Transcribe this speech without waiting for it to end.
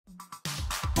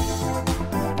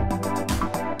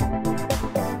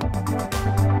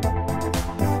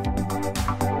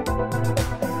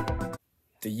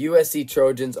The USC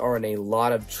Trojans are in a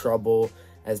lot of trouble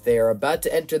as they are about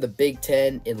to enter the Big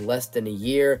Ten in less than a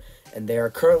year, and they are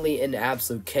currently in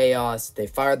absolute chaos. They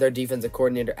fired their defensive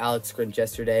coordinator, Alex Grinch,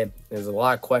 yesterday. There's a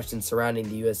lot of questions surrounding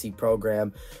the USC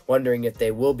program, wondering if they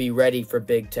will be ready for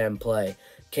Big Ten play.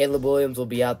 Caleb Williams will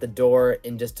be out the door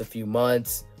in just a few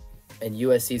months, and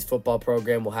USC's football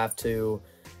program will have to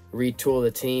retool the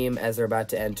team as they're about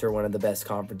to enter one of the best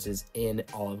conferences in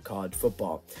all of college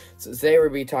football. So today we'll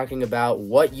be talking about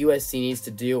what USC needs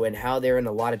to do and how they're in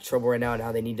a lot of trouble right now and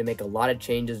how they need to make a lot of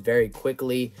changes very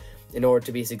quickly in order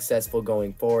to be successful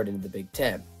going forward into the Big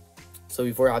Ten. So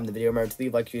before I hop in the video, remember to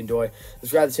leave a like if you enjoy,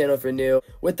 subscribe to the channel if you're new.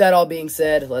 With that all being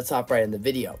said, let's hop right in the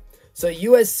video. So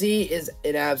USC is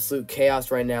in absolute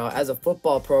chaos right now. As a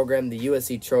football program, the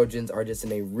USC Trojans are just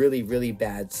in a really, really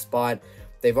bad spot.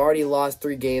 They've already lost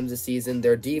 3 games this season.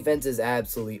 Their defense is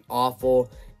absolutely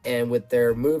awful. And with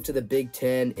their move to the Big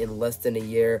Ten in less than a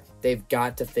year, they've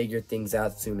got to figure things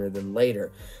out sooner than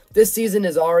later. This season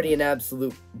is already an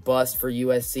absolute bust for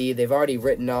USC. They've already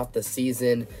written off the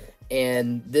season.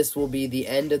 And this will be the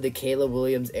end of the Caleb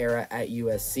Williams era at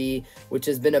USC, which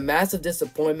has been a massive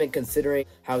disappointment considering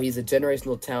how he's a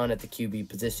generational talent at the QB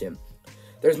position.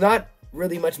 There's not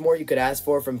really much more you could ask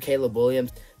for from Caleb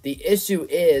Williams. The issue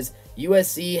is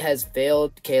USC has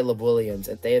failed Caleb Williams,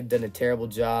 and they have done a terrible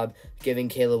job giving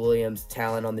Caleb Williams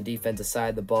talent on the defensive side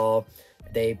of the ball.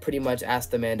 They pretty much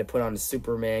asked the man to put on a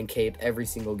Superman cape every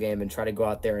single game and try to go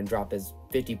out there and drop his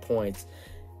 50 points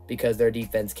because their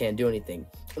defense can't do anything.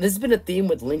 And this has been a theme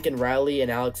with Lincoln Riley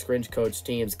and Alex Grinch coach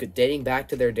teams dating back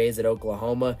to their days at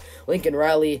Oklahoma. Lincoln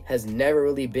Riley has never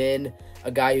really been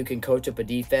a guy who can coach up a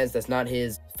defense. That's not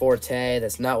his forte.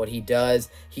 That's not what he does.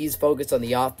 He's focused on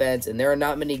the offense, and there are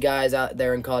not many guys out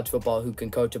there in college football who can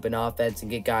coach up an offense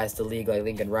and get guys to the league like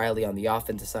Lincoln Riley on the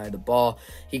offensive side of the ball.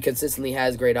 He consistently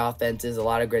has great offenses, a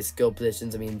lot of great skill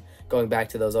positions. I mean, going back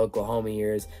to those Oklahoma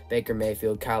years, Baker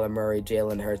Mayfield, Kyler Murray,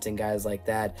 Jalen Hurts, and guys like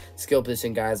that. Skill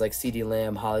position guys like CeeDee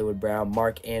Lamb, Hollywood Brown,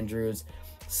 Mark Andrews.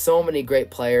 So many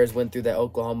great players went through the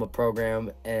Oklahoma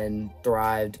program and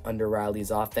thrived under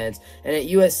Riley's offense. And at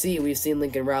USC, we've seen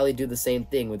Lincoln Riley do the same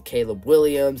thing with Caleb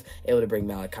Williams, able to bring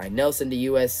Malachi Nelson to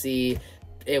USC,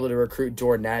 able to recruit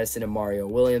Jordan Addison and Mario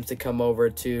Williams to come over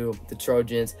to the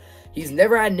Trojans. He's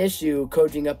never had an issue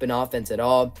coaching up an offense at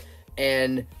all.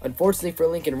 And unfortunately for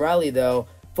Lincoln Riley, though,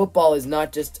 football is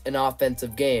not just an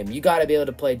offensive game. You got to be able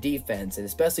to play defense, and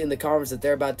especially in the conference that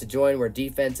they're about to join where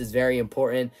defense is very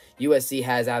important, USC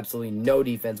has absolutely no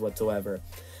defense whatsoever.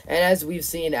 And as we've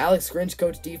seen, Alex Grinch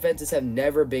coach defenses have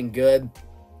never been good.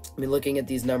 I mean, looking at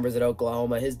these numbers at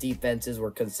Oklahoma, his defenses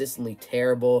were consistently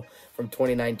terrible from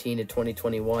 2019 to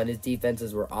 2021. His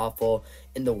defenses were awful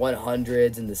in the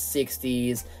 100s and the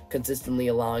 60s, consistently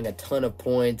allowing a ton of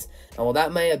points. And while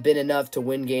that may have been enough to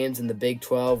win games in the Big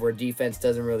 12 where defense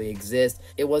doesn't really exist,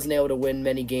 it wasn't able to win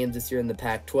many games this year in the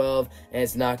Pac-12, and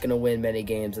it's not going to win many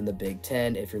games in the Big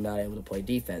 10 if you're not able to play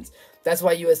defense. That's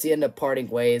why USC ended up parting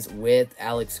ways with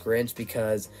Alex Grinch,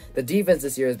 because the defense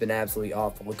this year has been absolutely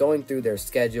awful. Going through their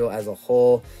schedule as a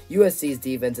whole, USC's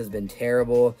defense has been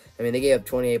terrible. I mean, they gave up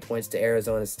 28 points to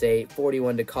Arizona State,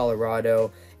 41 to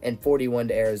Colorado, and 41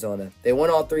 to Arizona. They won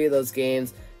all 3 of those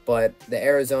games, but the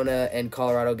Arizona and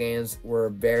Colorado games were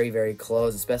very, very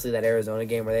close, especially that Arizona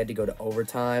game where they had to go to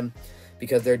overtime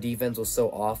because their defense was so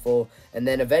awful. And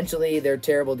then eventually their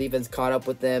terrible defense caught up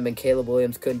with them, and Caleb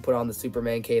Williams couldn't put on the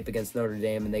Superman cape against Notre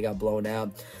Dame, and they got blown out.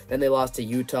 Then they lost to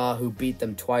Utah, who beat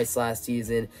them twice last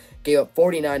season, gave up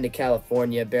 49 to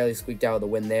California, barely squeaked out with a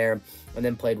win there, and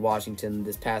then played Washington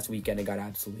this past weekend and got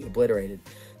absolutely obliterated.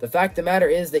 The fact of the matter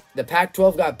is that the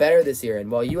Pac-12 got better this year,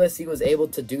 and while USC was able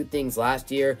to do things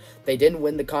last year, they didn't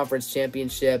win the conference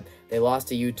championship. They lost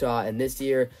to Utah, and this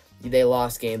year they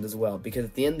lost games as well, because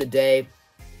at the end of the day,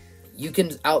 you can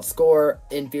outscore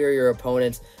inferior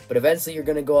opponents, but eventually you're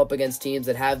going to go up against teams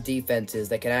that have defenses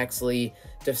that can actually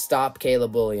just stop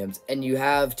Caleb Williams, and you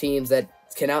have teams that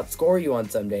can outscore you on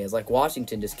some days, like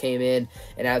Washington just came in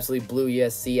and absolutely blew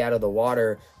USC out of the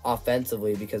water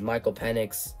offensively because Michael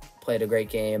Penix played a great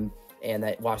game, and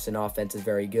that Washington offense is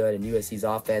very good, and USC's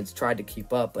offense tried to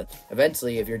keep up, but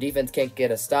eventually if your defense can't get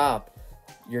a stop,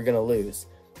 you're going to lose.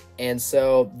 And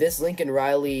so this Lincoln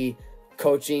Riley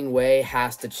coaching way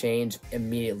has to change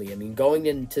immediately. I mean, going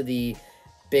into the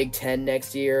Big Ten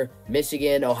next year,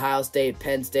 Michigan, Ohio State,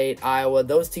 Penn State, Iowa,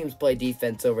 those teams play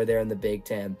defense over there in the Big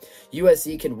Ten.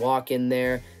 USC can walk in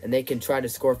there and they can try to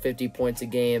score 50 points a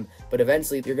game, but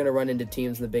eventually you're going to run into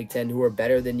teams in the Big Ten who are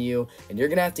better than you, and you're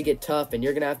going to have to get tough, and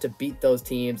you're going to have to beat those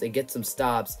teams and get some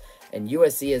stops, and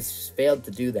USC has failed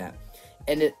to do that.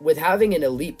 And with having an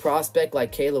elite prospect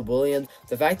like Caleb Williams,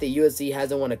 the fact that USC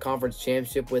hasn't won a conference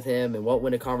championship with him and won't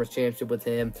win a conference championship with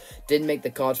him, didn't make the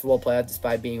college football playoff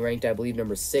despite being ranked, I believe,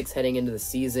 number 6 heading into the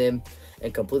season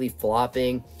and completely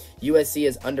flopping. USC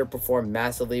has underperformed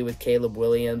massively with Caleb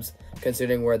Williams,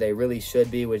 considering where they really should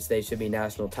be, which they should be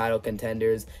national title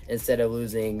contenders, instead of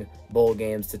losing bowl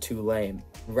games to Tulane.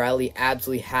 Riley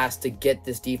absolutely has to get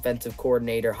this defensive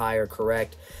coordinator hire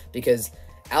correct, because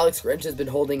Alex Grinch has been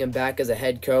holding him back as a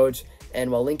head coach,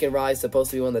 and while Lincoln Riley is supposed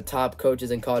to be one of the top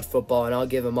coaches in college football, and I'll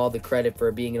give him all the credit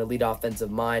for being an elite offensive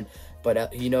mind,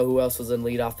 but you know who else was an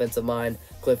elite offensive mind?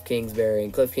 Cliff Kingsbury.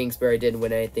 And Cliff Kingsbury didn't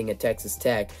win anything at Texas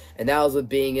Tech, and that was with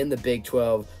being in the Big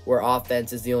 12, where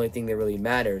offense is the only thing that really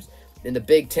matters. In the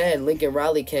Big 10, Lincoln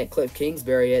Riley can't Cliff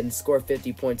Kingsbury it and score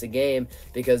 50 points a game,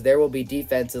 because there will be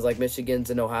defenses like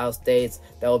Michigan's and Ohio State's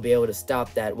that will be able to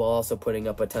stop that while also putting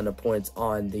up a ton of points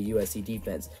on the USC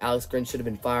defense. Alex Grinch should have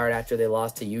been fired after they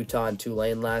lost to Utah and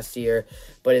Tulane last year,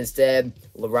 but instead,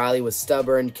 Riley was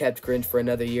stubborn, kept Grinch for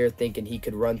another year thinking he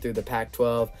could run through the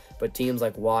Pac-12, but teams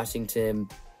like Washington,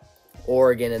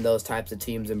 Oregon, and those types of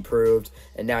teams improved,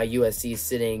 and now USC is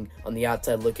sitting on the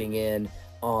outside looking in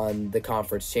on the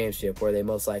conference championship, where they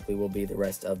most likely will be the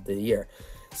rest of the year.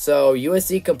 So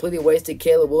USC completely wasted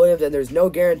Caleb Williams, and there's no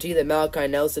guarantee that Malachi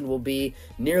Nelson will be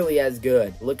nearly as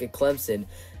good. Look at Clemson.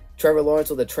 Trevor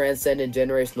Lawrence was a transcendent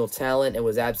generational talent and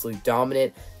was absolutely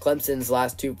dominant. Clemson's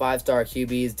last 2 5-star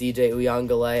QBs, DJ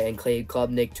Uyunglele and Cade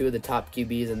Klubnik, 2 of the top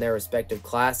QBs in their respective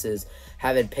classes,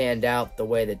 haven't panned out the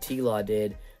way that T-Law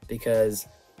did, because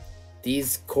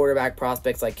these quarterback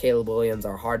prospects like Caleb Williams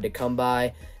are hard to come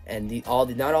by, and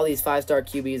not all these 5-star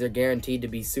QBs are guaranteed to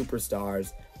be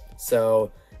superstars.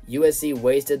 So USC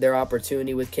wasted their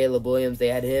opportunity with Caleb Williams. They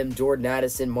had him, Jordan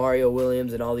Addison, Mario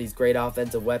Williams, and all these great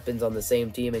offensive weapons on the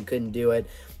same team and couldn't do it.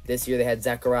 This year they had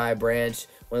Zachariah Branch,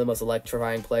 one of the most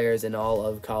electrifying players in all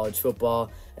of college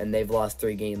football, and they've lost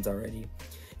 3 games already.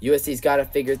 USC's got to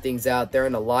figure things out. They're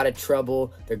in a lot of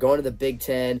trouble. They're going to the Big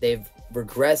Ten. They've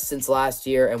regressed since last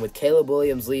year, and with Caleb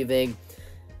Williams leaving,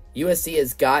 USC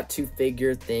has got to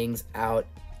figure things out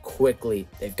quickly.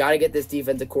 They've got to get this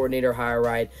defensive coordinator hire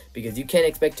right, because you can't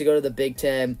expect to go to the Big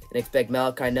Ten and expect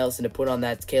Malachi Nelson to put on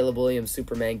that Caleb Williams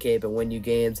Superman cape and win you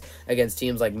games against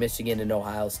teams like Michigan and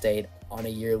Ohio State on a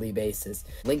yearly basis.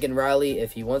 Lincoln Riley,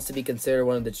 if he wants to be considered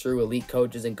one of the true elite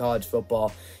coaches in college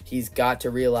football, he's got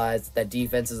to realize that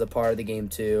defense is a part of the game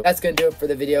too. That's going to do it for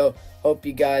the video. Hope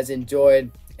you guys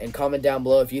enjoyed. And comment down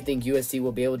below if you think USC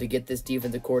will be able to get this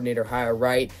defensive coordinator hire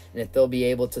right, and if they'll be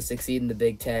able to succeed in the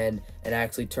Big Ten and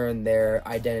actually turn their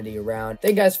identity around.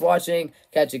 Thank you guys for watching.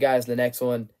 Catch you guys in the next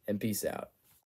one, and peace out.